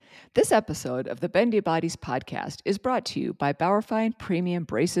This episode of the Bendy Bodies podcast is brought to you by Bluestein Premium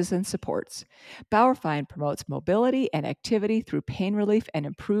Braces and Supports. Bluestein promotes mobility and activity through pain relief and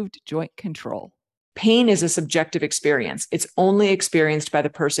improved joint control. Pain is a subjective experience. It's only experienced by the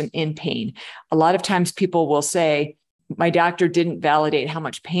person in pain. A lot of times people will say, my doctor didn't validate how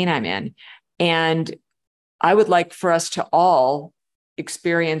much pain I'm in. And I would like for us to all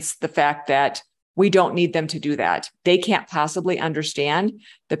experience the fact that we don't need them to do that. They can't possibly understand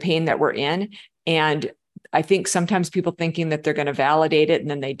the pain that we're in. And I think sometimes people thinking that they're going to validate it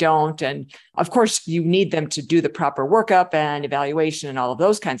and then they don't. And of course, you need them to do the proper workup and evaluation and all of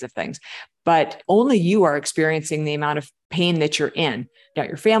those kinds of things. But only you are experiencing the amount of pain that you're in, not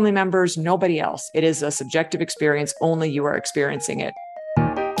your family members, nobody else. It is a subjective experience. Only you are experiencing it.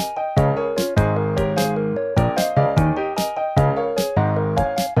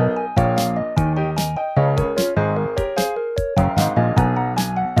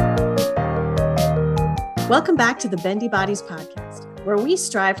 Welcome back to the Bendy Bodies podcast, where we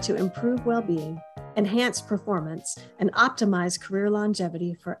strive to improve well-being, enhance performance, and optimize career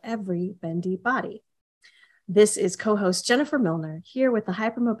longevity for every bendy body. This is co-host Jennifer Milner, here with the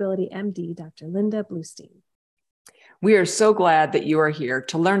Hypermobility MD, Dr. Linda Bluestein. We are so glad that you are here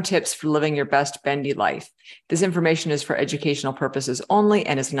to learn tips for living your best bendy life. This information is for educational purposes only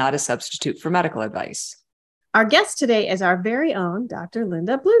and is not a substitute for medical advice. Our guest today is our very own Dr.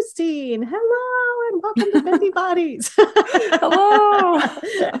 Linda Bluestein. Hello, and welcome to Bendy Bodies. Hello.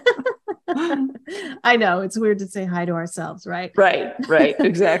 I know, it's weird to say hi to ourselves, right? Right,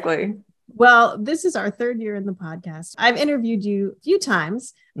 exactly. Well, this is our third year in the podcast. I've interviewed you a few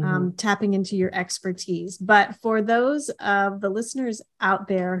times, tapping into your expertise. But for those of the listeners out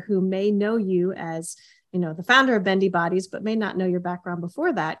there who may know you as the founder of Bendy Bodies, but may not know your background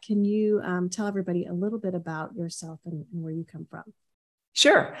before that, can you tell everybody a little bit about yourself and where you come from?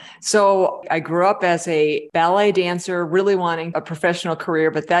 Sure. So I grew up as a ballet dancer, really wanting a professional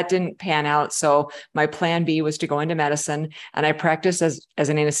career, but that didn't pan out. So my plan B was to go into medicine. And I practiced as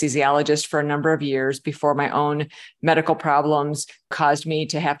an anesthesiologist for a number of years before my own medical problems caused me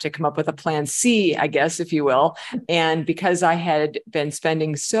to have to come up with a plan C, I guess, if you will. And because I had been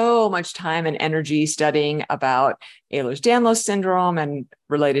spending so much time and energy studying about Ehlers-Danlos syndrome and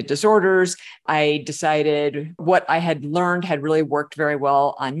related disorders, I decided what I had learned had really worked very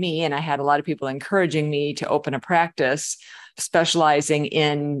well on me. And I had a lot of people encouraging me to open a practice specializing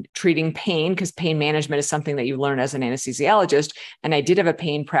in treating pain, because pain management is something that you learn as an anesthesiologist. And I did have a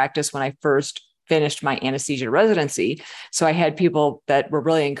pain practice when I first finished my anesthesia residency. So I had people that were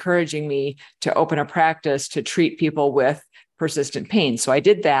really encouraging me to open a practice to treat people with persistent pain. So I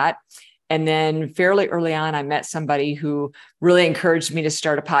did that. And then fairly early on, I met somebody who really encouraged me to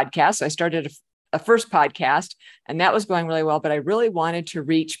start a podcast. So I started a first podcast, and that was going really well, but I really wanted to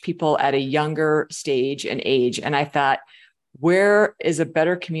reach people at a younger stage and age. And I thought, where is a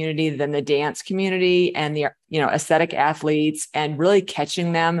better community than the dance community and the, aesthetic athletes, and really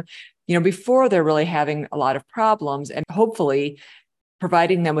catching them, before they're really having a lot of problems, and hopefully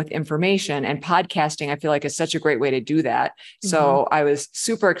providing them with information. And podcasting, I feel like, is such a great way to do that. So I was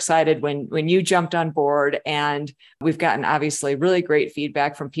super excited when you jumped on board, and we've gotten obviously really great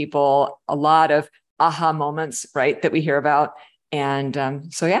feedback from people, a lot of aha moments, right, that we hear about. And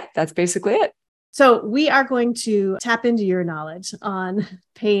so that's basically it. So we are going to tap into your knowledge on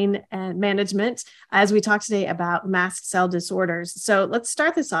pain and management as we talk today about mast cell disorders. So let's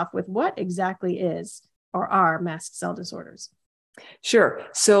start this off with what exactly is or are mast cell disorders? Sure.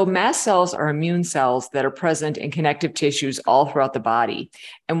 So mast cells are immune cells that are present in connective tissues all throughout the body.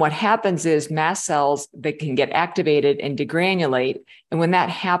 And what happens is mast cells, they can get activated and degranulate. And when that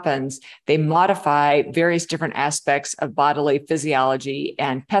happens, they modify various different aspects of bodily physiology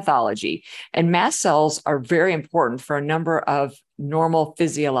and pathology. And mast cells are very important for a number of normal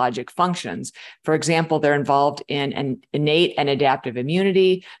physiologic functions. For example, they're involved in an innate and adaptive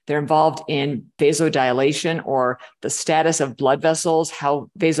immunity. They're involved in vasodilation, or the status of blood vessels,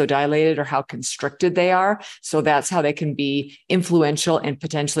 how vasodilated or how constricted they are. So that's how they can be influential in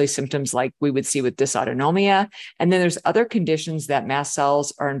potentially symptoms like we would see with dysautonomia. And then there's other conditions that mast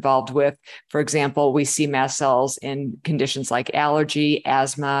cells are involved with. For example, we see mast cells in conditions like allergy,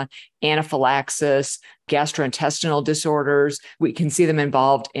 asthma, anaphylaxis, gastrointestinal disorders. We can see them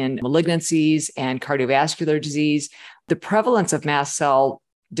involved in malignancies and cardiovascular disease. The prevalence of mast cell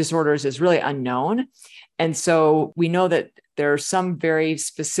disorders is really unknown. And so we know that There are some very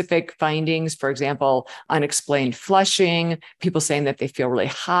specific findings, for example, unexplained flushing, people saying that they feel really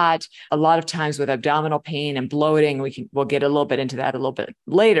hot. A lot of times with abdominal pain and bloating, we'll get a little bit into that a little bit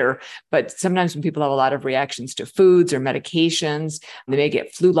later. But sometimes when people have a lot of reactions to foods or medications, they may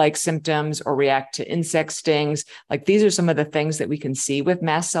get flu-like symptoms or react to insect stings. Like these are some of the things that we can see with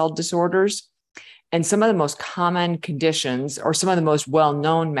mast cell disorders. And some of the most common conditions, or some of the most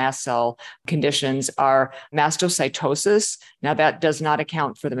well-known mast cell conditions, are mastocytosis. Now, that does not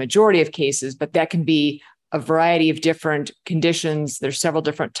account for the majority of cases, but that can be a variety of different conditions. There's several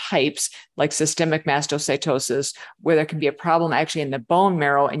different types, like systemic mastocytosis, where there can be a problem actually in the bone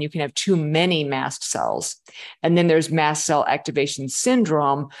marrow, and you can have too many mast cells. And then there's mast cell activation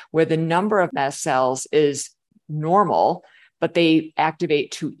syndrome, where the number of mast cells is normal, but they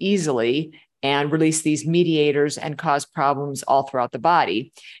activate too easily and release these mediators and cause problems all throughout the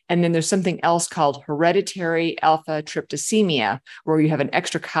body. And then there's something else called hereditary alpha tryptosemia, where you have an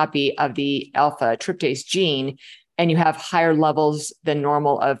extra copy of the alpha tryptase gene, and you have higher levels than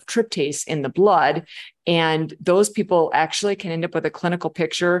normal of tryptase in the blood. And those people actually can end up with a clinical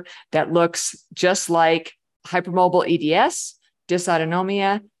picture that looks just like hypermobile EDS,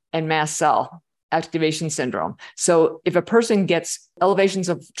 dysautonomia, and mast cell activation syndrome. So if a person gets elevations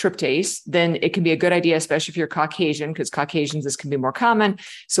of tryptase, then it can be a good idea, especially if you're Caucasian, because Caucasians, this can be more common.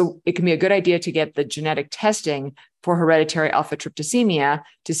 So it can be a good idea to get the genetic testing for hereditary alpha tryptosemia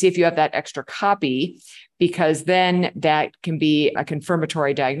to see if you have that extra copy, because then that can be a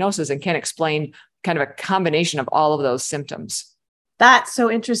confirmatory diagnosis and can explain kind of a combination of all of those symptoms. That's so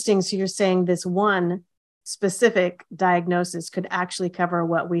interesting. So you're saying this one specific diagnosis could actually cover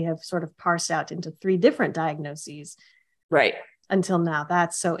what we have sort of parsed out into 3 different diagnoses. Right. Until now.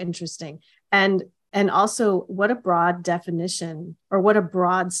 That's so interesting. And also what a broad definition, or what a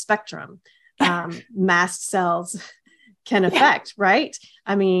broad spectrum mast cells can affect, right?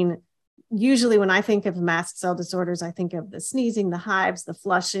 I mean, usually when I think of mast cell disorders, I think of the sneezing, the hives, the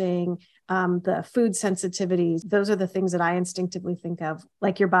flushing, the food sensitivities. Those are the things that I instinctively think of,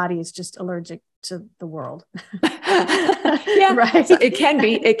 like your body is just allergic to the world. Yeah, right. So it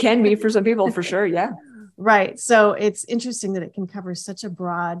can be for some people, for sure. Yeah. Right. So it's interesting that it can cover such a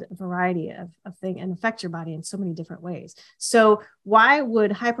broad variety of things and affect your body in so many different ways. So why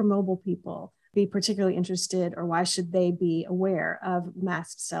would hypermobile people be particularly interested, or why should they be aware of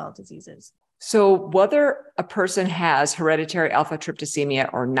mast cell diseases? So whether a person has hereditary alpha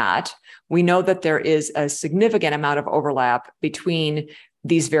tryptosemia or not, we know that there is a significant amount of overlap between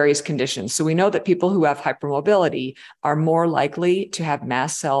these various conditions. So we know that people who have hypermobility are more likely to have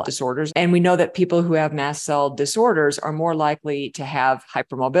mast cell disorders. And we know that people who have mast cell disorders are more likely to have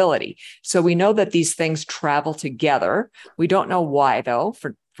hypermobility. So we know that these things travel together. We don't know why, though,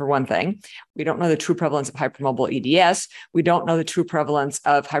 for one thing. We don't know the true prevalence of hypermobile EDS. We don't know the true prevalence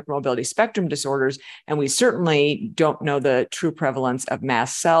of hypermobility spectrum disorders. And we certainly don't know the true prevalence of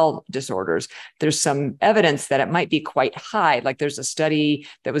mast cell disorders. There's some evidence that it might be quite high. Like there's a study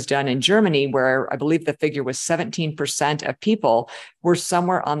that was done in Germany where I believe the figure was 17% of people were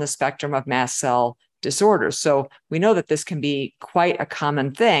somewhere on the spectrum of mast cell disorders. So we know that this can be quite a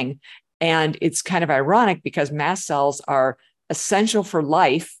common thing. And it's kind of ironic because mast cells are essential for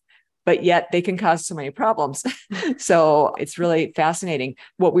life, but yet they can cause so many problems. So it's really fascinating.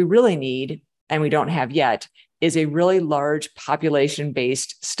 What we really need, and we don't have yet, is a really large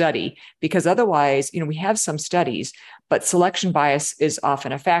population-based study, because otherwise, we have some studies, but selection bias is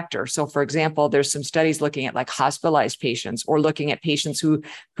often a factor. So for example, there's some studies looking at like hospitalized patients or looking at patients who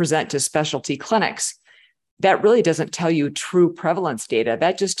present to specialty clinics. That really doesn't tell you true prevalence data.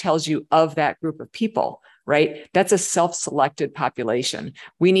 That just tells you of that group of people, right? That's a self-selected population.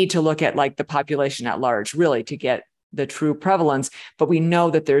 We need to look at like the population at large, really, to get the true prevalence. But we know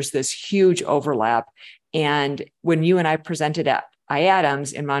that there's this huge overlap. And when you and I presented at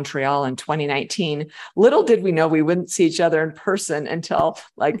IADMS in Montreal in 2019, little did we know we wouldn't see each other in person until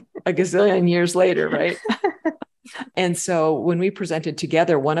like a gazillion years later, right? And so when we presented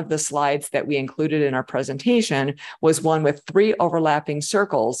together, one of the slides that we included in our presentation was one with 3 overlapping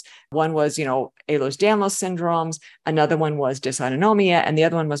circles. One was, Ehlers-Danlos syndromes, another one was dysautonomia, and the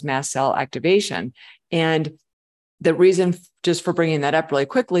other one was mast cell activation. And the reason just for bringing that up really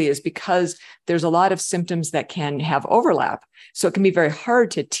quickly is because there's a lot of symptoms that can have overlap. So it can be very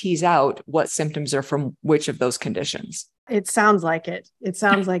hard to tease out what symptoms are from which of those conditions. It sounds like it. It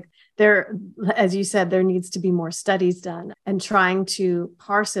sounds like there, as you said, there needs to be more studies done, and trying to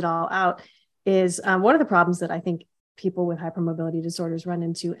parse it all out is one of the problems that I think people with hypermobility disorders run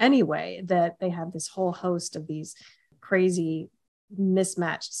into anyway, that they have this whole host of these crazy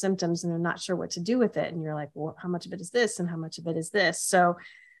mismatched symptoms and they're not sure what to do with it. And you're like, well, how much of it is this and how much of it is this? So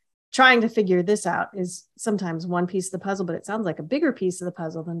trying to figure this out is sometimes one piece of the puzzle, but it sounds like a bigger piece of the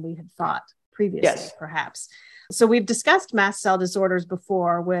puzzle than we had thought previously, perhaps. So we've discussed mast cell disorders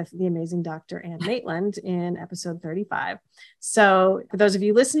before with the amazing Dr. Ann Maitland in episode 35. So for those of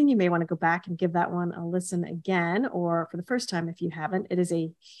you listening, you may want to go back and give that one a listen again, or for the first time if you haven't. It is a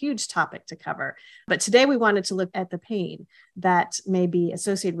huge topic to cover. But today we wanted to look at the pain that may be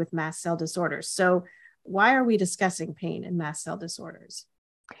associated with mast cell disorders. So why are we discussing pain in mast cell disorders?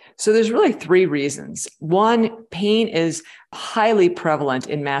 So there's really three reasons. One, pain is highly prevalent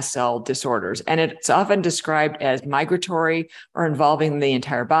in mast cell disorders, and it's often described as migratory or involving the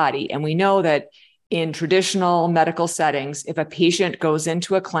entire body. And we know that in traditional medical settings, if a patient goes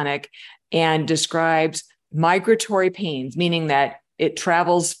into a clinic and describes migratory pains, meaning that it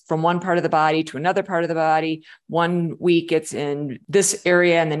travels from one part of the body to another part of the body, 1 week it's in this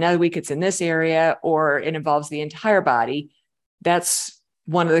area and another week it's in this area, or it involves the entire body, that's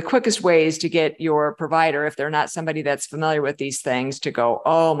one of the quickest ways to get your provider, if they're not somebody that's familiar with these things, to go,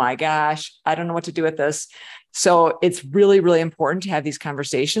 oh my gosh, I don't know what to do with this. So it's really, really important to have these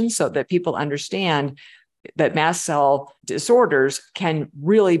conversations so that people understand that mast cell disorders can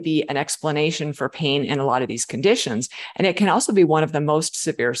really be an explanation for pain in a lot of these conditions. And it can also be one of the most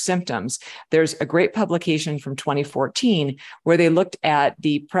severe symptoms. There's a great publication from 2014 where they looked at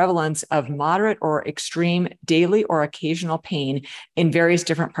the prevalence of moderate or extreme daily or occasional pain in various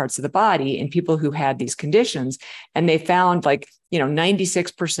different parts of the body in people who had these conditions. And they found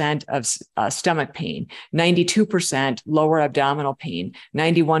 96% of stomach pain, 92% lower abdominal pain,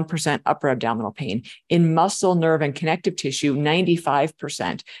 91% upper abdominal pain. In muscle, nerve, and connective tissue,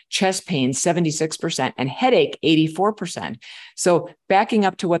 95%, chest pain, 76%, and headache, 84%. So backing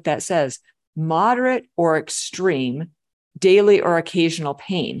up to what that says, moderate or extreme daily or occasional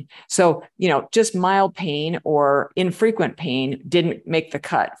pain. So, just mild pain or infrequent pain didn't make the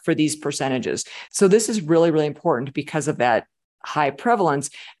cut for these percentages. So this is really, really important because of that high prevalence.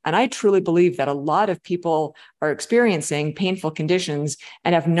 And I truly believe that a lot of people are experiencing painful conditions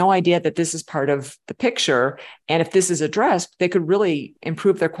and have no idea that this is part of the picture. And if this is addressed, they could really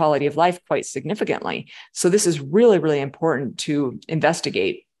improve their quality of life quite significantly. So this is really, really important to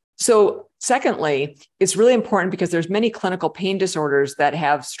investigate. So secondly, it's really important because there's many clinical pain disorders that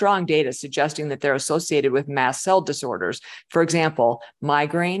have strong data suggesting that they're associated with mast cell disorders. For example,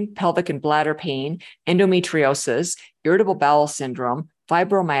 migraine, pelvic and bladder pain, endometriosis, irritable bowel syndrome,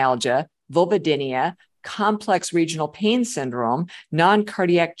 fibromyalgia, vulvodynia, complex regional pain syndrome,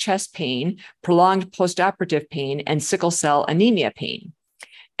 non-cardiac chest pain, prolonged postoperative pain, and sickle cell anemia pain.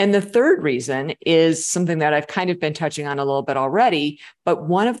 And the third reason is something that I've kind of been touching on a little bit already, but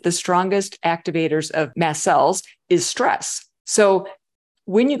one of the strongest activators of mast cells is stress. So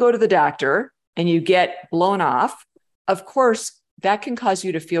when you go to the doctor and you get blown off, of course, that can cause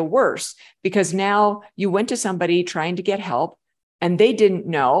you to feel worse because now you went to somebody trying to get help and they didn't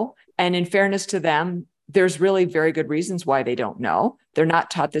know. And in fairness to them, there's really very good reasons why they don't know. They're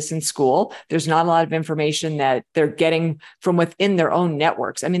not taught this in school. There's not a lot of information that they're getting from within their own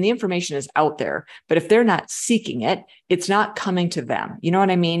networks. I mean, the information is out there, but if they're not seeking it, it's not coming to them. You know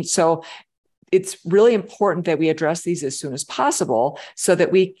what I mean? So it's really important that we address these as soon as possible so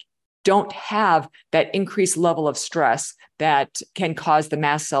that we don't have that increased level of stress that can cause the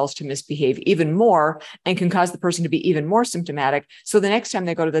mast cells to misbehave even more and can cause the person to be even more symptomatic. So the next time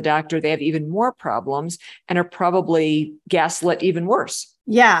they go to the doctor, they have even more problems and are probably gaslit even worse.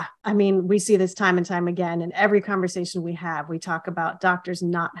 Yeah. I mean, we see this time and time again. In every conversation we have, we talk about doctors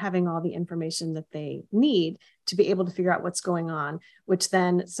not having all the information that they need to be able to figure out what's going on, which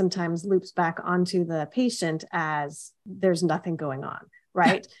then sometimes loops back onto the patient as there's nothing going on.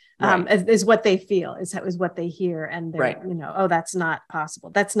 Right. Is what they feel, is what they hear. And they're, oh, that's not possible.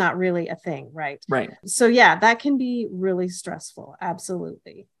 That's not really a thing. Right. So yeah, that can be really stressful.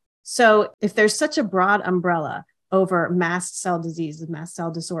 Absolutely. So if there's such a broad umbrella over mast cell diseases, mast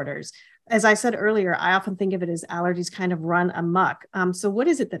cell disorders, as I said earlier, I often think of it as allergies kind of run amok. So what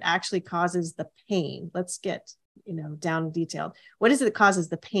is it that actually causes the pain? Let's get, down detailed. What is it that causes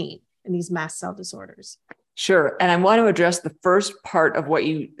the pain in these mast cell disorders? Sure. And I want to address the first part of what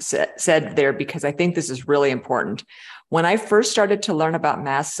you said there, because I think this is really important. When I first started to learn about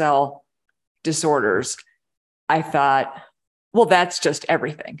mast cell disorders, I thought, well, that's just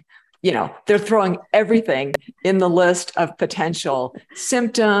everything. They're throwing everything in the list of potential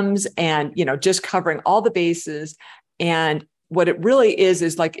symptoms and, just covering all the bases. And what it really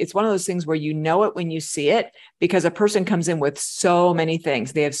is like, it's one of those things where you know it when you see it, because a person comes in with so many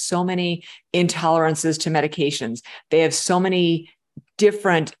things. They have so many intolerances to medications. They have so many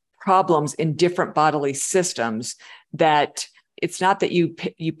different problems in different bodily systems, that it's not that you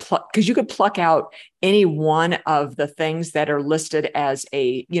pluck, because you could pluck out any one of the things that are listed as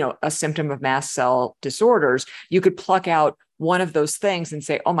a symptom of mast cell disorders. You could pluck out one of those things and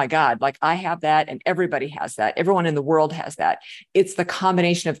say, oh my God, like I have that and everybody has that. Everyone in the world has that. It's the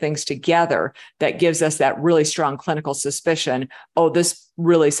combination of things together that gives us that really strong clinical suspicion. Oh, this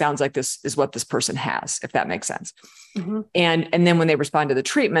really sounds like this is what this person has, if that makes sense. Mm-hmm. And then when they respond to the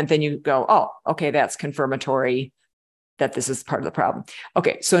treatment, then you go, oh, okay, that's confirmatory that this is part of the problem.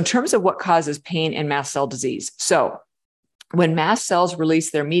 Okay, so in terms of what causes pain and mast cell disease, so when mast cells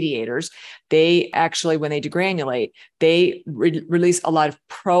release their mediators, they actually, when they degranulate, they release a lot of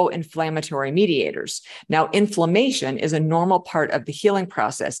pro-inflammatory mediators. Now, inflammation is a normal part of the healing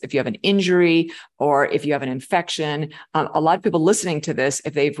process. If you have an injury or if you have an infection, a lot of people listening to this,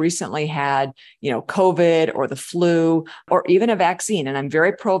 if they've recently had, COVID or the flu or even a vaccine, and I'm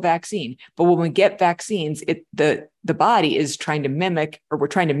very pro-vaccine, but when we get vaccines, the body is trying to mimic, or we're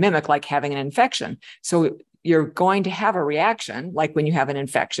trying to mimic like having an infection. So you're going to have a reaction like when you have an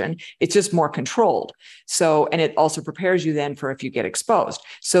infection. It's just more controlled. So, and it also prepares you then for if you get exposed.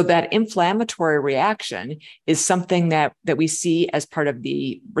 So that inflammatory reaction is something that we see as part of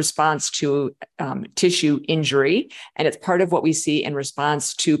the response to tissue injury. And it's part of what we see in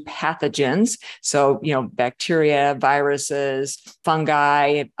response to pathogens. So, bacteria, viruses,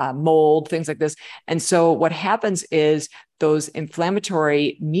 fungi, mold, things like this. And so what happens is those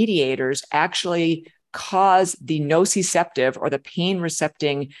inflammatory mediators actually cause the nociceptive, or the pain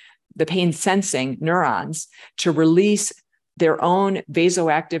sensing neurons to release their own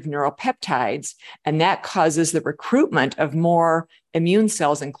vasoactive neuropeptides. And that causes the recruitment of more immune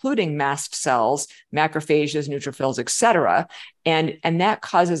cells, including mast cells, macrophages, neutrophils, et cetera. And that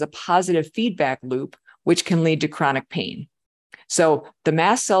causes a positive feedback loop, which can lead to chronic pain. So the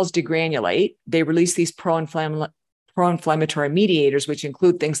mast cells degranulate, they release these pro-inflammatory mediators, which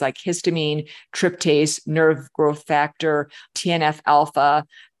include things like histamine, tryptase, nerve growth factor, TNF alpha.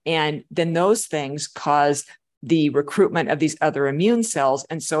 And then those things cause the recruitment of these other immune cells.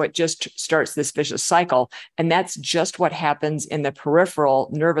 And so it just starts this vicious cycle. And that's just what happens in the peripheral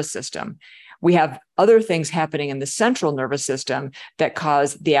nervous system. We have other things happening in the central nervous system that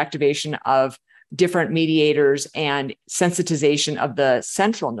cause the activation of different mediators and sensitization of the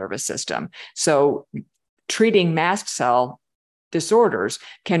central nervous system. So treating mast cell disorders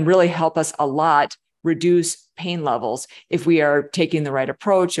can really help us a lot reduce pain levels if we are taking the right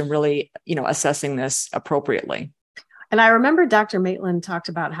approach and really, assessing this appropriately. And I remember Dr. Maitland talked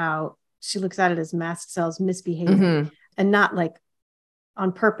about how she looks at it as mast cells misbehaving, mm-hmm. and not like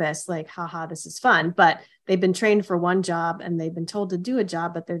on purpose, like, haha, this is fun, but they've been trained for one job and they've been told to do a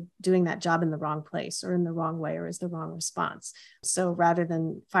job, but they're doing that job in the wrong place or in the wrong way or is the wrong response. So rather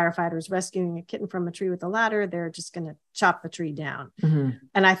than firefighters rescuing a kitten from a tree with a ladder, they're just going to chop the tree down. Mm-hmm.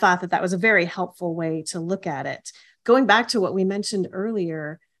 And I thought that was a very helpful way to look at it. Going back to what we mentioned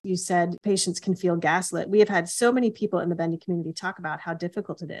earlier, you said patients can feel gaslit. We have had so many people in the bendy community talk about how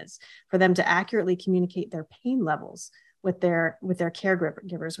difficult it is for them to accurately communicate their pain levels with their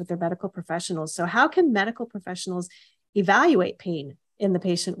caregivers, with their medical professionals. So how can medical professionals evaluate pain in the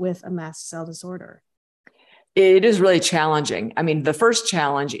patient with a mast cell disorder? It is really challenging. I mean, the first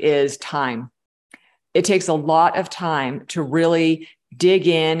challenge is time. It takes a lot of time to really dig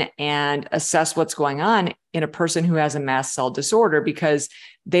in and assess what's going on in a person who has a mast cell disorder, because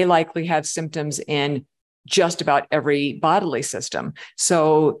they likely have symptoms in just about every bodily system.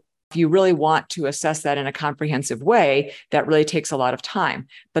 So if you really want to assess that in a comprehensive way, that really takes a lot of time.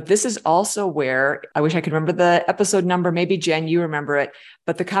 But this is also where, I wish I could remember the episode number, maybe Jen, you remember it,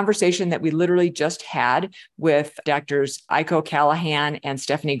 but the conversation that we literally just had with Doctors Iko Callahan and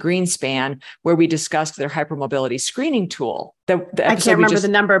Stephanie Greenspan, where we discussed their hypermobility screening tool. I can't remember the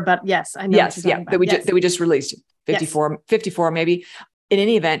number, but yes, I know. Yes, yeah, that we just released, 54 maybe. In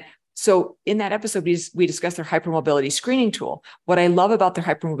any event, so in that episode, we discussed their hypermobility screening tool. What I love about their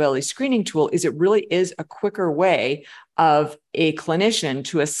hypermobility screening tool is it really is a quicker way of a clinician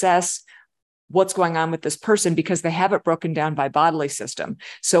to assess what's going on with this person, because they have it broken down by bodily system.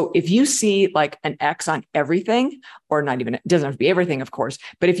 So if you see like an X on everything, or not even, it doesn't have to be everything, of course,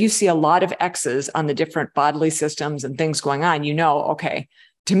 but if you see a lot of X's on the different bodily systems and things going on, okay,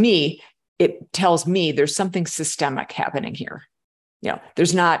 to me, it tells me there's something systemic happening here.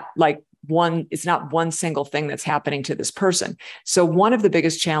 There's not it's not one single thing that's happening to this person. So one of the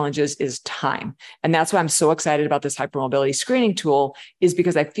biggest challenges is time. And that's why I'm so excited about this hypermobility screening tool, is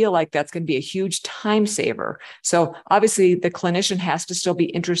because I feel like that's going to be a huge time saver. So obviously the clinician has to still be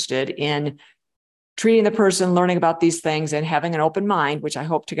interested in treating the person, learning about these things and having an open mind, which I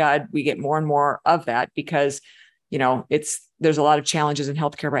hope to God we get more and more of that, because, there's a lot of challenges in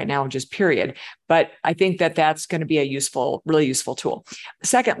healthcare right now, just period. But I think that that's going to be a really useful tool.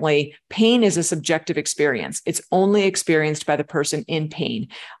 Secondly, pain is a subjective experience. It's only experienced by the person in pain.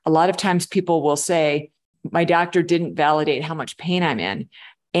 A lot of times people will say, my doctor didn't validate how much pain I'm in.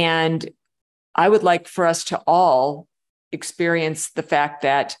 And I would like for us to all experience the fact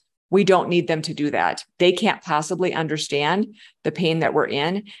that we don't need them to do that. They can't possibly understand the pain that we're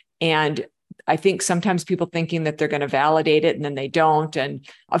in. And I think sometimes people thinking that they're going to validate it and then they don't. And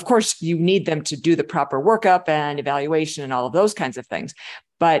of course, you need them to do the proper workup and evaluation and all of those kinds of things.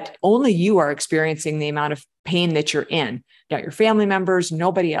 But only you are experiencing the amount of pain that you're in. Not your family members,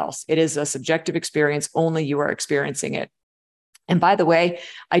 nobody else. It is a subjective experience. Only you are experiencing it. And by the way,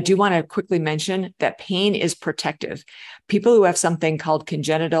 I do want to quickly mention that pain is protective. People who have something called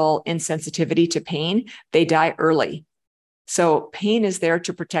congenital insensitivity to pain, they die early. So pain is there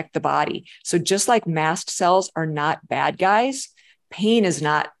to protect the body. So just like mast cells are not bad guys, pain is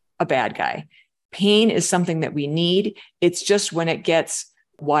not a bad guy. Pain is something that we need. It's just when it gets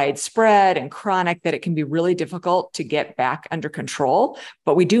widespread and chronic that it can be really difficult to get back under control,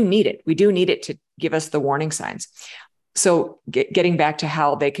 but we do need it. We do need it to give us the warning signs. So getting back to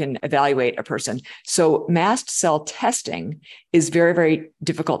how they can evaluate a person. So mast cell testing is very, very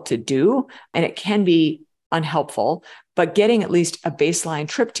difficult to do, and it can be unhelpful, but getting at least a baseline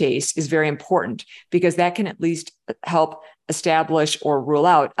tryptase is very important because that can at least help establish or rule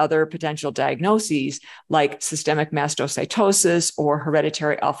out other potential diagnoses like systemic mastocytosis or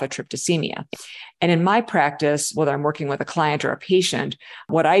hereditary alpha tryptosemia. And in my practice, whether I'm working with a client or a patient,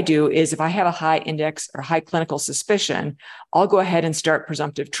 what I do is if I have a high index or high clinical suspicion, I'll go ahead and start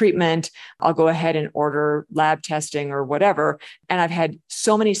presumptive treatment. I'll go ahead and order lab testing or whatever. And I've had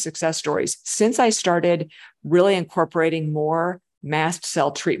so many success stories since I started really incorporating more mast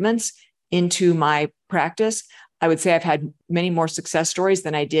cell treatments into my practice. I would say I've had many more success stories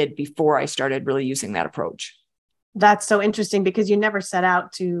than I did before I started really using that approach. That's so interesting because you never set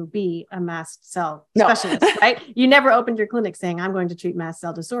out to be a mast cell specialist, right? You never opened your clinic saying, I'm going to treat mast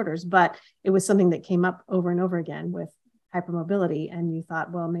cell disorders, but it was something that came up over and over again with hypermobility. And you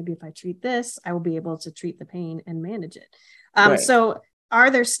thought, well, maybe if I treat this, I will be able to treat the pain and manage it. Right. So are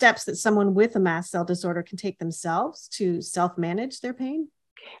there steps that someone with a mast cell disorder can take themselves to self-manage their pain?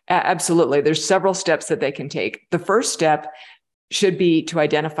 Absolutely. There's several steps that they can take. The first step should be to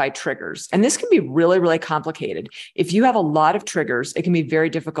identify triggers. And this can be really, really complicated. If you have a lot of triggers, it can be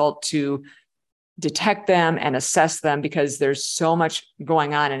very difficult to detect them and assess them because there's so much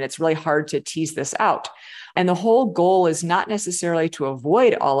going on and it's really hard to tease this out. And the whole goal is not necessarily to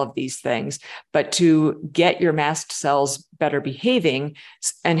avoid all of these things, but to get your mast cells better behaving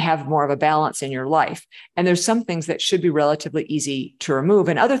and have more of a balance in your life. And there's some things that should be relatively easy to remove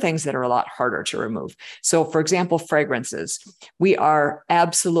and other things that are a lot harder to remove. So for example, fragrances. We are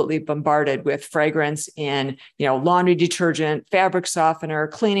absolutely bombarded with fragrance in, laundry detergent, fabric softener,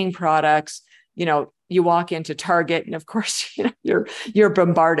 cleaning products. You walk into Target and of course, you're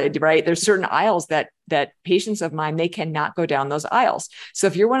bombarded, right? There's certain aisles that patients of mine, they cannot go down those aisles. So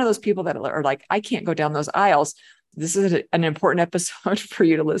if you're one of those people that are like, I can't go down those aisles, this is an important episode for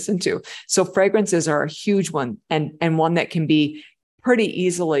you to listen to. So fragrances are a huge one and one that can be pretty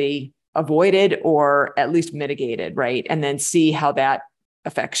easily avoided or at least mitigated, right? And then see how that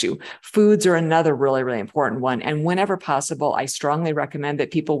affects you. Foods are another really, really important one. And whenever possible, I strongly recommend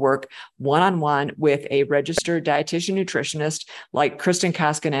that people work one-on-one with a registered dietitian nutritionist like Kristen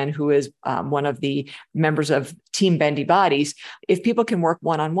Koskinen, who is one of the members of Team Bendy Bodies. If people can work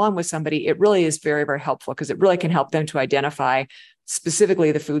one-on-one with somebody, it really is very, very helpful because it really can help them to identify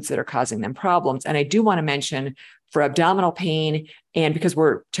specifically the foods that are causing them problems. And I do want to mention for abdominal pain, and because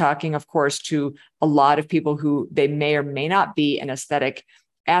we're talking, of course, to a lot of people who they may or may not be an aesthetic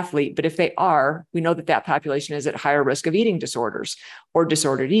athlete, but if they are, we know that population is at higher risk of eating disorders or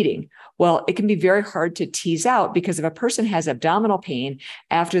disordered eating. Well, it can be very hard to tease out because if a person has abdominal pain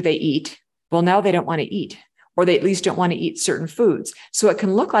after they eat, well, now they don't want to eat, or they at least don't want to eat certain foods. So it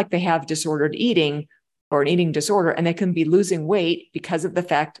can look like they have disordered eating or an eating disorder, and they can be losing weight because of the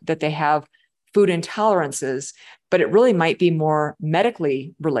fact that they have food intolerances, but it really might be more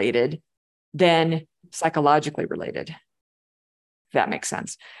medically related than psychologically related. If that makes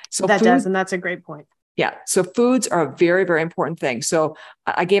sense. So that does, and that's a great point. Yeah. So foods are a very, very important thing. So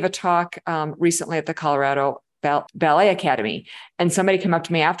I gave a talk recently at the Colorado Ballet Academy, and somebody came up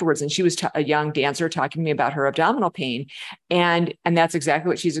to me afterwards, and she was a young dancer talking to me about her abdominal pain, and that's exactly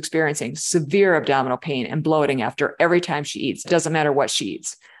what she's experiencing: severe abdominal pain and bloating after every time she eats. It doesn't matter what she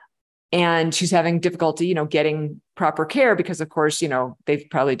eats. and she's having difficulty, getting proper care because, of course, they've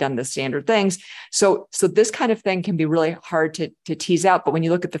probably done the standard things. So this kind of thing can be really hard to tease out. But when you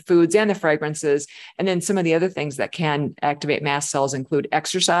look at the foods and the fragrances, and then some of the other things that can activate mast cells include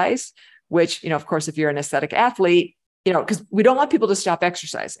exercise, which, of course, if you're an aesthetic athlete, because we don't want people to stop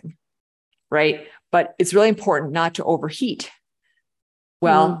exercising, right? But it's really important not to overheat.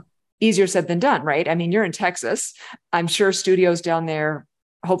 Well, easier said than done, right? I mean, you're in Texas. I'm sure studios down there,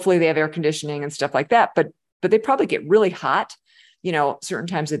 hopefully they have air conditioning and stuff like that, but they probably get really hot, certain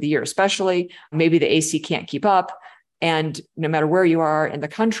times of the year, especially maybe the AC can't keep up. And no matter where you are in the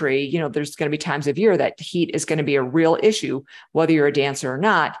country, there's going to be times of year that heat is going to be a real issue, whether you're a dancer or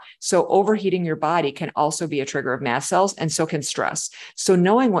not. So overheating your body can also be a trigger of mast cells, and so can stress. So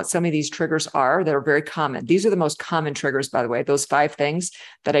knowing what some of these triggers are that are very common, these are the most common triggers, by the way, those 5 things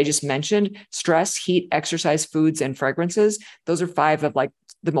that I just mentioned: stress, heat, exercise, foods, and fragrances. Those are 5 of like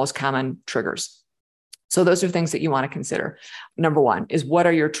the most common triggers. So those are things that you want to consider. Number 1 is, what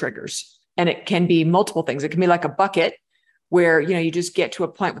are your triggers? And it can be multiple things. It can be like a bucket where, you just get to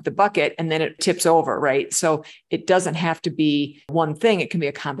a point with the bucket and then it tips over, right? So it doesn't have to be one thing. It can be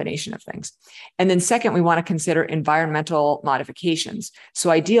a combination of things. And then second, we want to consider environmental modifications. So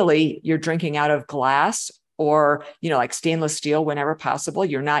ideally, you're drinking out of glass or, like stainless steel whenever possible.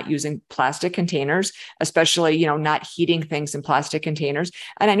 You're not using plastic containers, especially, not heating things in plastic containers.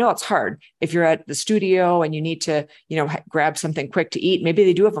 And I know it's hard if you're at the studio and you need to, grab something quick to eat. Maybe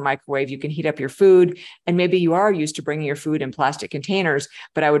they do have a microwave. You can heat up your food, and maybe you are used to bringing your food in plastic containers,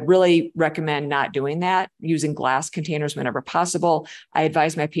 but I would really recommend not doing that, using glass containers whenever possible. I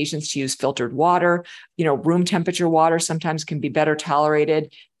advise my patients to use filtered water. Room temperature water sometimes can be better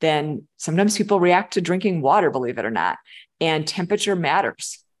tolerated than sometimes people react to drinking water, believe it or not. And temperature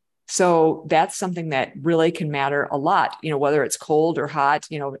matters. So that's something that really can matter a lot, whether it's cold or hot,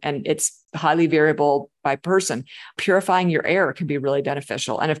 and it's highly variable by person. Purifying your air can be really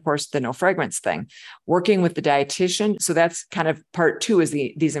beneficial. And of course, the no fragrance thing, working with the dietitian. So that's kind of part 2, is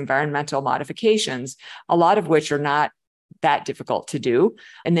these environmental modifications, a lot of which are not that difficult to do.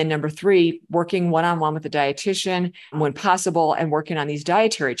 And then number 3, working one-on-one with the dietitian when possible, and working on these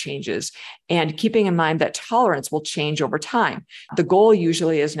dietary changes, and keeping in mind that tolerance will change over time. The goal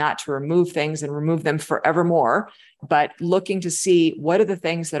usually is not to remove things and remove them forevermore, but looking to see what are the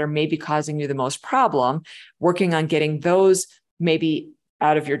things that are maybe causing you the most problem, working on getting those maybe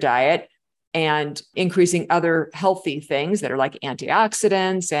out of your diet, and increasing other healthy things that are like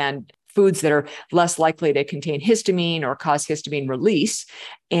antioxidants and foods that are less likely to contain histamine or cause histamine release.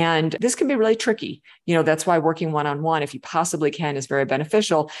 And this can be really tricky. That's why working one-on-one, if you possibly can, is very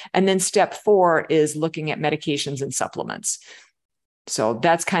beneficial. And then step 4 is looking at medications and supplements. So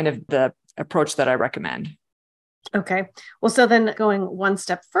that's kind of the approach that I recommend. Okay. Well, so then going one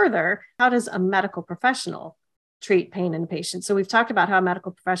step further, how does a medical professional treat pain in a patient? So we've talked about how a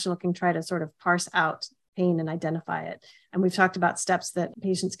medical professional can try to sort of parse out pain and identify it. And we've talked about steps that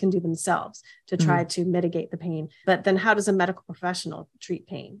patients can do themselves to try to mitigate the pain. But then how does a medical professional treat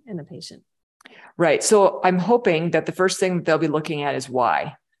pain in a patient? Right. So I'm hoping that the first thing that they'll be looking at is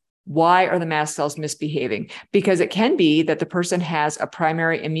why. Why are the mast cells misbehaving? Because it can be that the person has a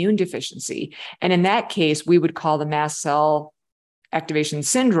primary immune deficiency. And in that case, we would call the mast cell activation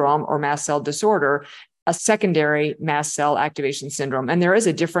syndrome or mast cell disorder a secondary mast cell activation syndrome. And there is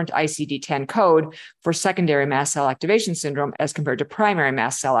a different ICD-10 code for secondary mast cell activation syndrome as compared to primary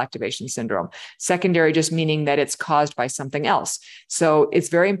mast cell activation syndrome. Secondary just meaning that it's caused by something else. So it's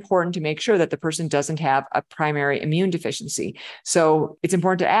very important to make sure that the person doesn't have a primary immune deficiency. So it's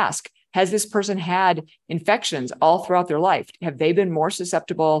important to ask, has this person had infections all throughout their life? Have they been more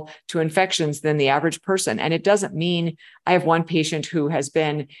susceptible to infections than the average person? And it doesn't mean, I have one patient who has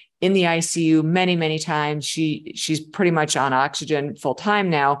been in the ICU many, many times. She's pretty much on oxygen full time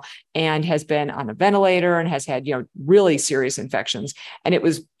now and has been on a ventilator and has had, really serious infections. And it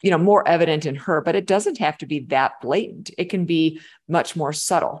was, more evident in her, but it doesn't have to be that blatant. It can be much more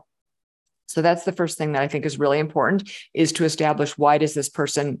subtle. So that's the first thing that I think is really important, is to establish, why does this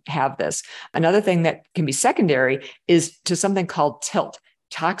person have this? Another thing that can be secondary is to something called TILT,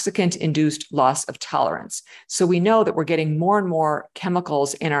 toxicant-induced loss of tolerance. So we know that we're getting more and more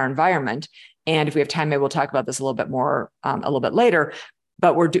chemicals in our environment. And if we have time, maybe we'll talk about this a little bit more, a little bit later.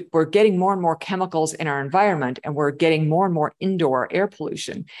 But we're getting more and more chemicals in our environment, and we're getting more and more indoor air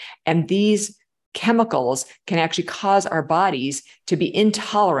pollution. And these chemicals can actually cause our bodies to be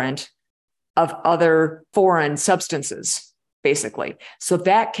intolerant of other foreign substances, basically. So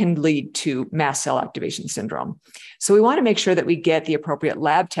that can lead to mast cell activation syndrome. So we want to make sure that we get the appropriate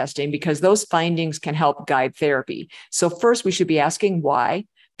lab testing, because those findings can help guide therapy. So first, we should be asking why.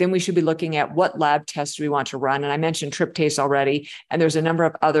 then we should be looking at what lab tests we want to run. And I mentioned tryptase already, and there's a number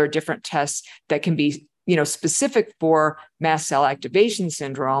of other different tests that can be specific for mast cell activation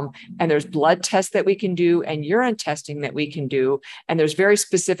syndrome. And there's blood tests that we can do and urine testing that we can do. And there's very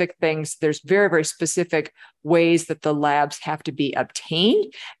specific things. There's very, very specific ways that the labs have to be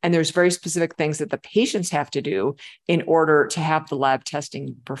obtained. And there's very specific things that the patients have to do in order to have the lab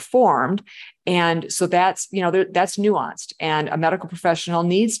testing performed. And so that's nuanced. And a medical professional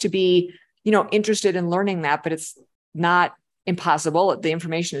needs to be, interested in learning that, but it's not impossible. The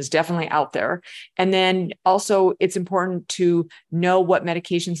information is definitely out there. And then also it's important to know what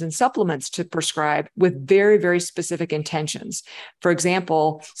medications and supplements to prescribe with very, very specific intentions. For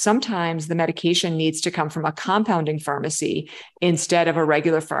example, sometimes the medication needs to come from a compounding pharmacy instead of a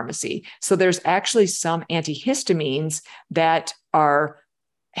regular pharmacy. So there's actually some antihistamines that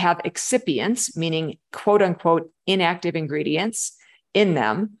have excipients, meaning quote unquote inactive ingredients in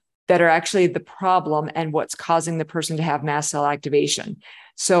them, that are actually the problem and what's causing the person to have mast cell activation.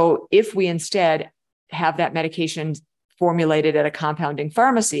 So if we instead have that medication formulated at a compounding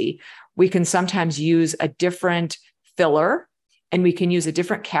pharmacy, we can sometimes use a different filler and we can use a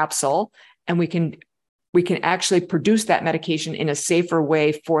different capsule, and we can actually produce that medication in a safer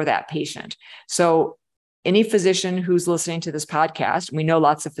way for that patient. So any physician who's listening to this podcast, we know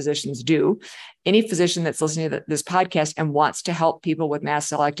lots of physicians do, any physician that's listening to this podcast and wants to help people with mast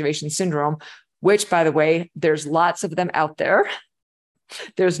cell activation syndrome, which, by the way, there's lots of them out there.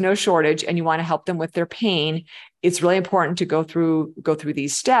 There's no shortage, and you want to help them with their pain. It's really important to go through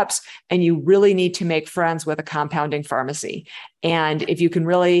these steps, and you really need to make friends with a compounding pharmacy. And if you can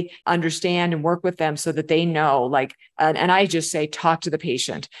really understand and work with them so that they know, and I just say, talk to the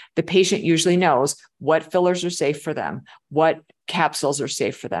patient. The patient usually knows what fillers are safe for them, what capsules are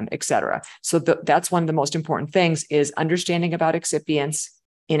safe for them, et cetera. So that's one of the most important things, is understanding about excipients,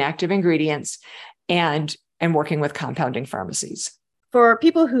 inactive ingredients, and working with compounding pharmacies. For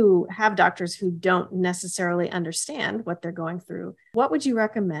people who have doctors who don't necessarily understand what they're going through, what would you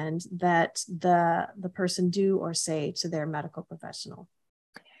recommend that the person do or say to their medical professional?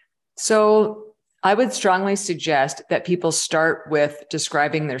 So I would strongly suggest that people start with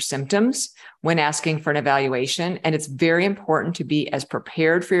describing their symptoms when asking for an evaluation. And it's very important to be as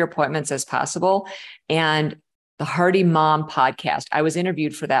prepared for your appointments as possible. And the Hardy Mom podcast, I was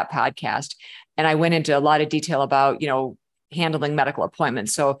interviewed for that podcast, and I went into a lot of detail about, handling medical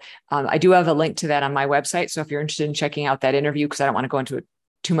appointments. So I do have a link to that on my website. So if you're interested in checking out that interview, because I don't want to go into it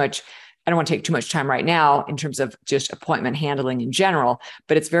too much, I don't want to take too much time right now in terms of just appointment handling in general,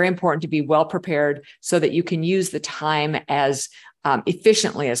 but it's very important to be well prepared so that you can use the time as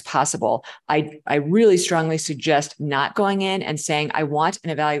efficiently as possible. I really strongly suggest not going in and saying, I want an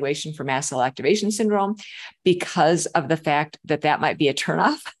evaluation for mast cell activation syndrome, because of the fact that might be a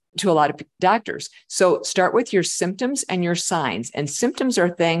turnoff to a lot of doctors. So start with your symptoms and your signs. And symptoms are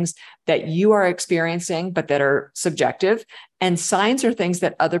things that you are experiencing, but that are subjective. And signs are things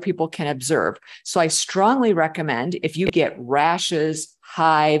that other people can observe. So I strongly recommend, if you get rashes,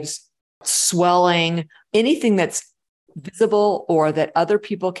 hives, swelling, anything that's visible or that other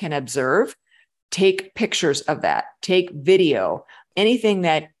people can observe, take pictures of that, take video, anything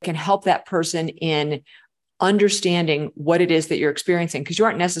that can help that person in understanding what it is that you're experiencing, because you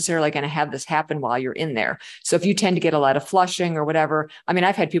aren't necessarily going to have this happen while you're in there. So if you tend to get a lot of flushing or whatever,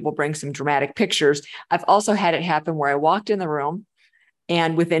 I've had people bring some dramatic pictures. I've also had it happen where I walked in the room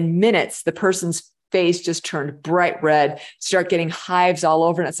and within minutes, the person's face just turned bright red, start getting hives all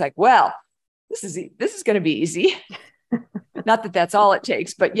over. And it's like, well, this is going to be easy. Not that that's all it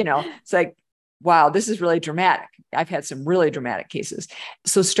takes, but it's like, wow, this is really dramatic. I've had some really dramatic cases.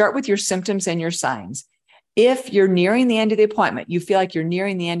 So start with your symptoms and your signs. If you're nearing the end of the appointment, you feel like you're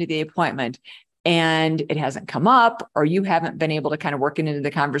nearing the end of the appointment and it hasn't come up, or you haven't been able to kind of work it into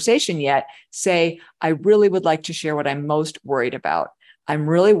the conversation yet, say, I really would like to share what I'm most worried about. I'm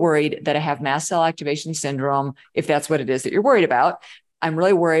really worried that I have mast cell activation syndrome, if that's what it is that you're worried about. I'm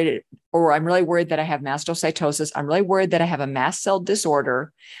really worried that I have mastocytosis. I'm really worried that I have a mast cell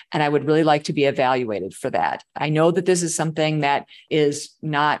disorder, and I would really like to be evaluated for that. I know that this is something that is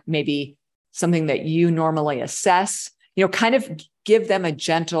not maybe something that you normally assess, kind of give them a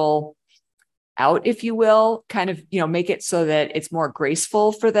gentle out, if you will, kind of, make it so that it's more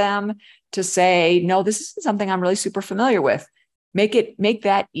graceful for them to say, no, this isn't something I'm really super familiar with. Make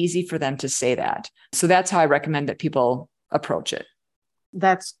that easy for them to say that. So that's how I recommend that people approach it.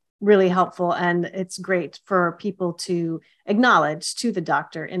 That's really helpful. And it's great for people to acknowledge to the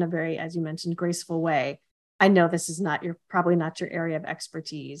doctor in a very, as you mentioned, graceful way. I know this is probably not your area of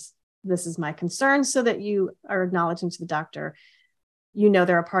expertise. This is my concern, so that you are acknowledging to the doctor,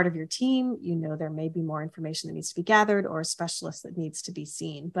 they're a part of your team, there may be more information that needs to be gathered or a specialist that needs to be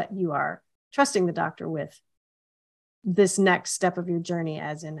seen, but you are trusting the doctor with this next step of your journey,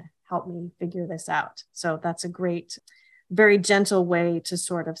 as in, help me figure this out. So that's a great, very gentle way to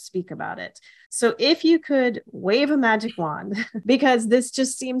sort of speak about it. So if you could wave a magic wand, because this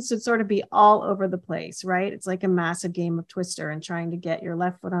just seems to sort of be all over the place, right? It's like a massive game of Twister and trying to get your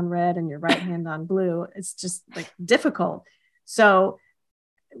left foot on red and your right hand on blue. It's just like difficult. So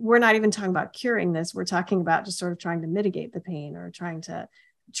we're not even talking about curing this. We're talking about just sort of trying to mitigate the pain or trying to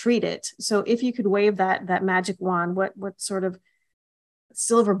treat it. So if you could wave that magic wand, what sort of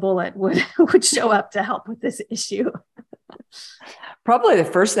silver bullet would show up to help with this issue? Probably the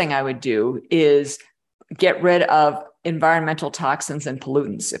first thing I would do is get rid of environmental toxins and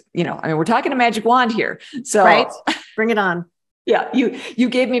pollutants. We're talking a magic wand here. So right. Bring it on. Yeah, you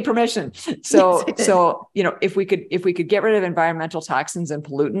gave me permission. So, if we could get rid of environmental toxins and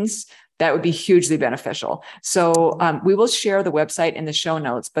pollutants, that would be hugely beneficial. So we will share the website in the show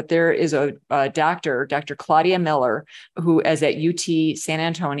notes, but there is a doctor, Dr. Claudia Miller, who is at UT San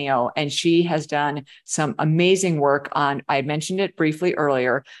Antonio, and she has done some amazing work on, I mentioned it briefly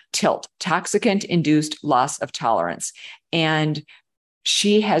earlier, TILT, toxicant-induced loss of tolerance. And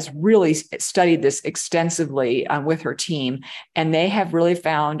she has really studied this extensively with her team, and they have really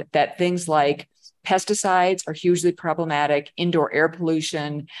found that things like pesticides are hugely problematic, indoor air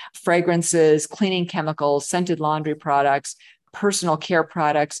pollution, fragrances, cleaning chemicals, scented laundry products, personal care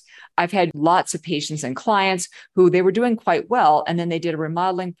products. I've had lots of patients and clients who they were doing quite well, and then they did a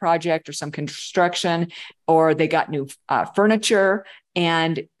remodeling project or some construction, or they got new furniture,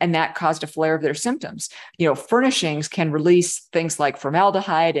 and that caused a flare of their symptoms. Furnishings can release things like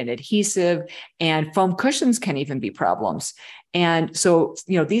formaldehyde and adhesive, and foam cushions can even be problems. And so,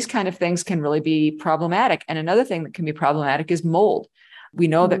 these kind of things can really be problematic. And another thing that can be problematic is mold. We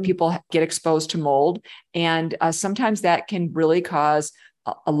know that people get exposed to mold, and sometimes that can really cause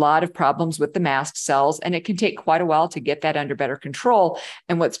a lot of problems with the mast cells, and it can take quite a while to get that under better control.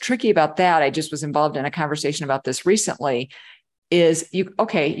 And what's tricky about that, I just was involved in a conversation about this recently, is you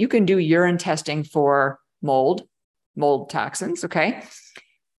can do urine testing for mold toxins, okay?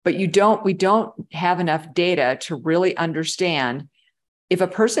 But we don't have enough data to really understand if a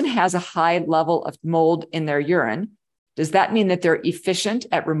person has a high level of mold in their urine. Does that mean that they're efficient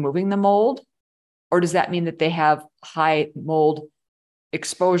at removing the mold? Or does that mean that they have high mold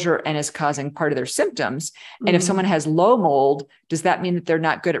exposure and is causing part of their symptoms? And if someone has low mold, does that mean that they're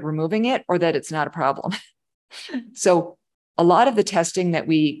not good at removing it or that it's not a problem? So a lot of the testing that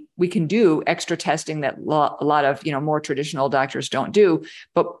we can do, extra testing that a lot of, more traditional doctors don't do,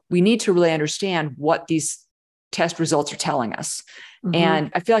 but we need to really understand what these test results are telling us.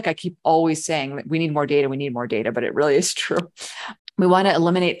 And I feel like I keep always saying that we need more data, but it really is true. We want to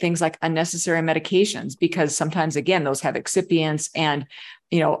eliminate things like unnecessary medications, because sometimes, again, those have excipients. And,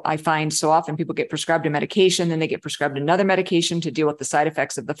 I find so often people get prescribed a medication, then they get prescribed another medication to deal with the side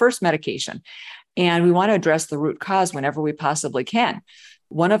effects of the first medication. And we want to address the root cause whenever we possibly can.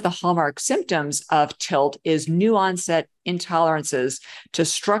 One of the hallmark symptoms of TILT is new onset intolerances to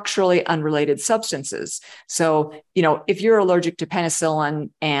structurally unrelated substances. So, if you're allergic to penicillin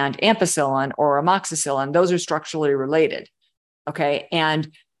and ampicillin or amoxicillin, those are structurally related. Okay.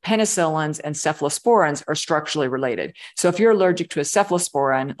 And penicillins and cephalosporins are structurally related. So if you're allergic to a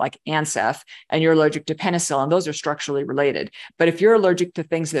cephalosporin like Ancef and you're allergic to penicillin, those are structurally related. But if you're allergic to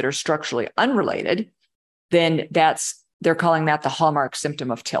things that are structurally unrelated, then they're calling that the hallmark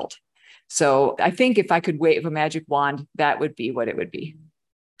symptom of TILT. So I think if I could wave a magic wand, that would be what it would be.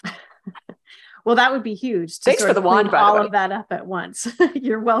 Well, that would be huge. Thanks for the wand, by the way. All of that up at once.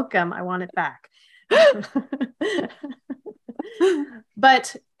 You're welcome. I want it back.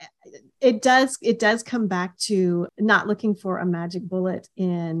 But it does come back to not looking for a magic bullet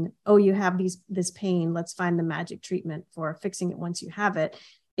in, you have this pain, let's find the magic treatment for fixing it once you have it.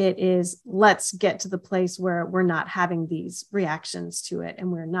 It is, let's get to the place where we're not having these reactions to it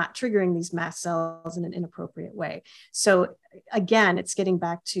and we're not triggering these mast cells in an inappropriate way. So again, it's getting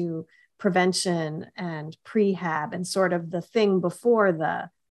back to prevention and prehab and sort of the thing before the,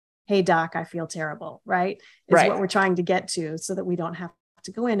 hey doc, I feel terrible, right? Is right. What we're trying to get to, so that we don't have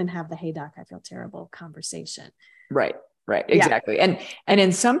to go in and have the, hey doc, I feel terrible conversation. Right. Exactly. Yeah. And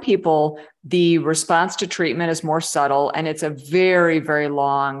in some people, the response to treatment is more subtle, and it's a very, very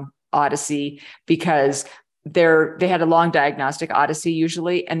long odyssey, because they had a long diagnostic odyssey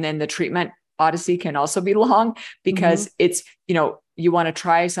usually. And then the treatment odyssey can also be long, because it's, you want to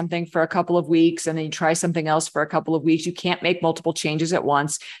try something for a couple of weeks and then you try something else for a couple of weeks. You can't make multiple changes at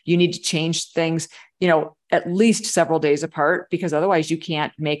once. You need to change things, at least several days apart, because otherwise you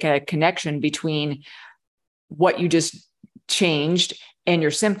can't make a connection between what you just changed and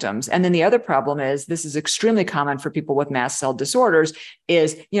your symptoms. And then the other problem is, this is extremely common for people with mast cell disorders,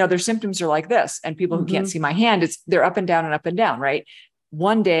 is, their symptoms are like this. And people who can't see my hand, they're up and down, right?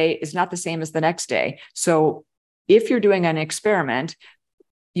 One day is not the same as the next day. So if you're doing an experiment,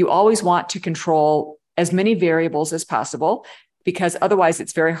 you always want to control as many variables as possible, because otherwise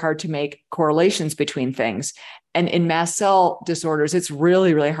it's very hard to make correlations between things. And in mast cell disorders, it's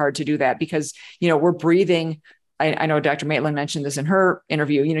really, really hard to do that, because, we're breathing. I know Dr. Maitland mentioned this in her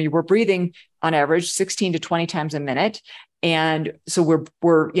interview, we're breathing on average 16 to 20 times a minute. And so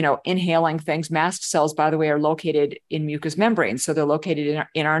we're inhaling things. Mast cells, by the way, are located in mucous membranes. So they're located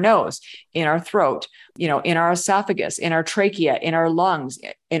in our nose, in our throat, in our esophagus, in our trachea, in our lungs,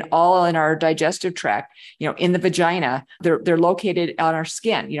 in our digestive tract, in the vagina. They're located on our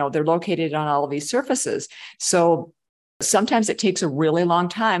skin, they're located on all of these surfaces. So sometimes it takes a really long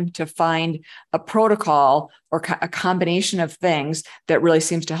time to find a protocol or a combination of things that really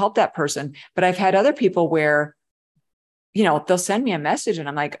seems to help that person. But I've had other people where, they'll send me a message and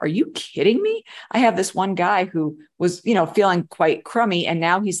I'm like, are you kidding me? I have this one guy who was, feeling quite crummy, and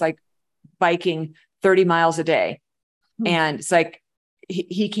now he's like biking 30 miles a day. And it's like,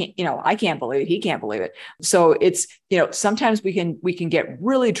 he can't, I can't believe it. He can't believe it. So it's, sometimes we can get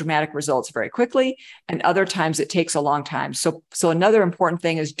really dramatic results very quickly, and other times it takes a long time. So another important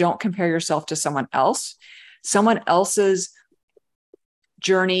thing is, don't compare yourself to someone else. Someone else's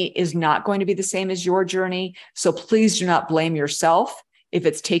journey is not going to be the same as your journey. So please do not blame yourself if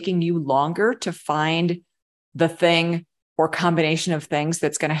it's taking you longer to find the thing or combination of things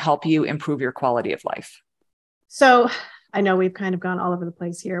that's going to help you improve your quality of life. So I know we've kind of gone all over the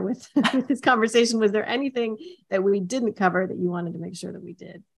place here with this conversation. Was there anything that we didn't cover that you wanted to make sure that we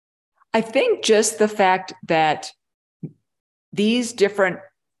did? I think just the fact that these different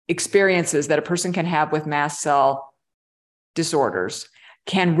experiences that a person can have with mast cell disorders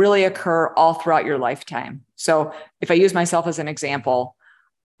can really occur all throughout your lifetime. So if I use myself as an example,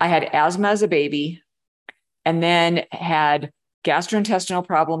 I had asthma as a baby, and then had gastrointestinal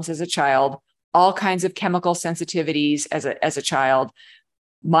problems as a child, all kinds of chemical sensitivities as a child,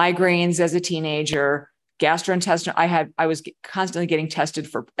 migraines as a teenager, gastrointestinal. I was constantly getting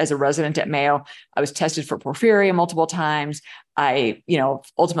tested as a resident at Mayo. I was tested for porphyria multiple times. I,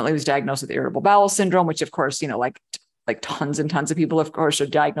 ultimately was diagnosed with irritable bowel syndrome, which of course, like tons and tons of people, of course, are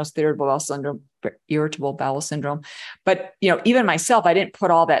diagnosed with irritable bowel syndrome. But, even myself, I didn't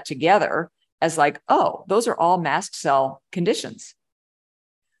put all that together as like, oh, those are all mast cell conditions,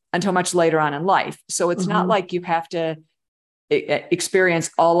 until much later on in life. So it's not like you have to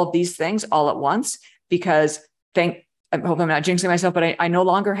experience all of these things all at once, because I hope I'm not jinxing myself, but I no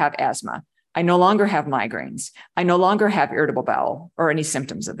longer have asthma. I no longer have migraines. I no longer have irritable bowel or any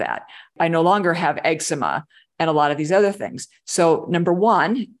symptoms of that. I no longer have eczema and a lot of these other things. So number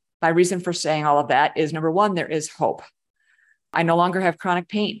one, my reason for saying all of that is, number one, there is hope. I no longer have chronic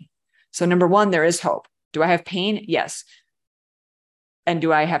pain. So number one, there is hope. Do I have pain? Yes. And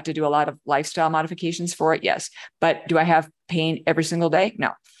do I have to do a lot of lifestyle modifications for it? Yes. But do I have pain every single day?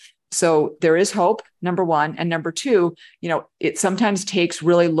 No. So there is hope, number one. And number two, it sometimes takes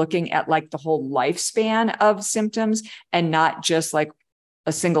really looking at like the whole lifespan of symptoms, and not just like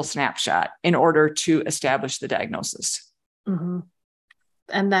a single snapshot, in order to establish the diagnosis. Mm-hmm.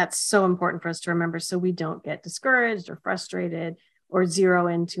 And that's so important for us to remember, so we don't get discouraged or frustrated or zero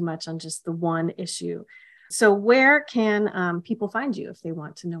in too much on just the one issue. So where can people find you if they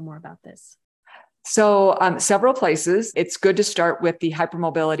want to know more about this? So several places. It's good to start with the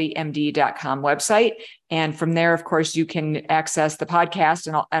hypermobilitymd.com website. And from there, of course, you can access the podcast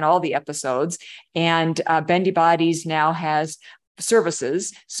and all the episodes. And Bendy Bodies now has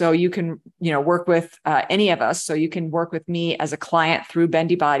services. So you can, work with any of us. So you can work with me as a client through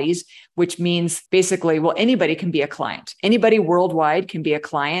Bendy Bodies, which means basically, well, anybody can be a client. Anybody worldwide can be a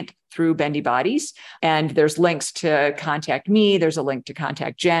client through Bendy Bodies. And there's links to contact me. There's a link to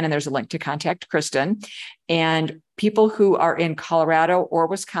contact Jen, and there's a link to contact Kristen. And people who are in Colorado or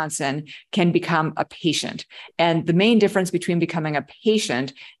Wisconsin can become a patient. And the main difference between becoming a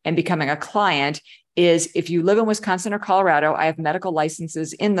patient and becoming a client is, if you live in Wisconsin or Colorado, I have medical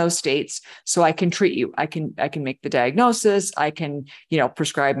licenses in those states, so I can treat you. I can make the diagnosis. I can,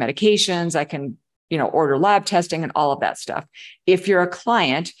 prescribe medications. I can, order lab testing and all of that stuff. If you're a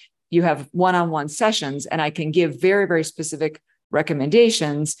client, you have one-on-one sessions, and I can give very, very specific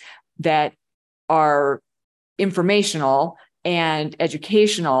recommendations that are informational and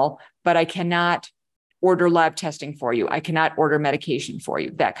educational, but I cannot order lab testing for you. I cannot order medication for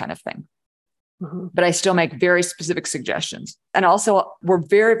you, that kind of thing. but I still make very specific suggestions. And also, we're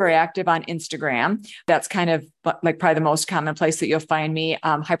very, very active on Instagram. That's kind of like probably the most common place that you'll find me,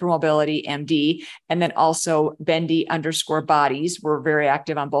 Hypermobility MD, and then also Bendy_bodies. We're very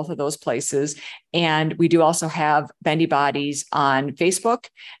active on both of those places. And we do also have Bendy Bodies on Facebook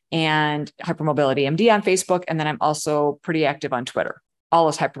and Hypermobility MD on Facebook. And then I'm also pretty active on Twitter, all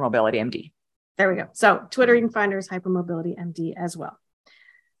is Hypermobility MD. There we go. So Twitter, you can find her as Hypermobility MD as well.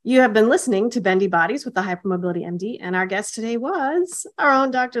 You have been listening to Bendy Bodies with the Hypermobility MD, and our guest today was our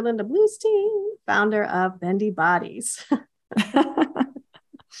own Dr. Linda Bluestein, founder of Bendy Bodies.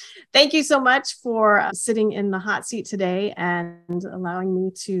 Thank you so much for sitting in the hot seat today and allowing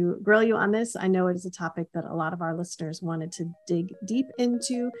me to grill you on this. I know it is a topic that a lot of our listeners wanted to dig deep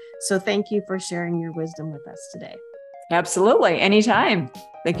into. So thank you for sharing your wisdom with us today. Absolutely. Anytime.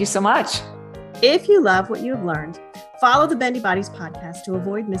 Thank you so much. If you love what you have learned, follow the Bendy Bodies podcast to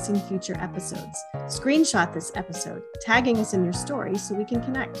avoid missing future episodes. Screenshot this episode, tagging us in your story so we can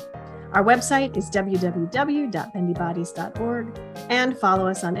connect. Our website is www.bendybodies.org, and follow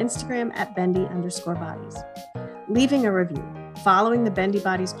us on Instagram at Bendy_bodies. Leaving a review, following the Bendy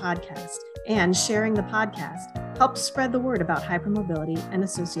Bodies podcast, and sharing the podcast helps spread the word about hypermobility and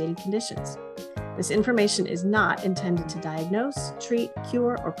associated conditions. This information is not intended to diagnose, treat,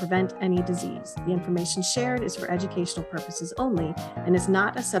 cure, or prevent any disease. The information shared is for educational purposes only and is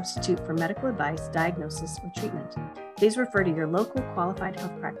not a substitute for medical advice, diagnosis, or treatment. Please refer to your local qualified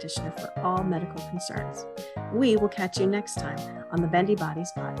health practitioner for all medical concerns. We will catch you next time on the Bendy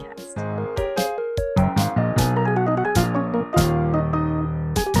Bodies podcast.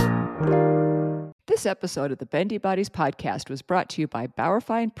 This episode of the Bendy Bodies podcast was brought to you by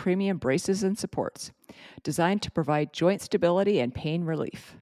Bluestein Premium Braces and Supports, designed to provide joint stability and pain relief.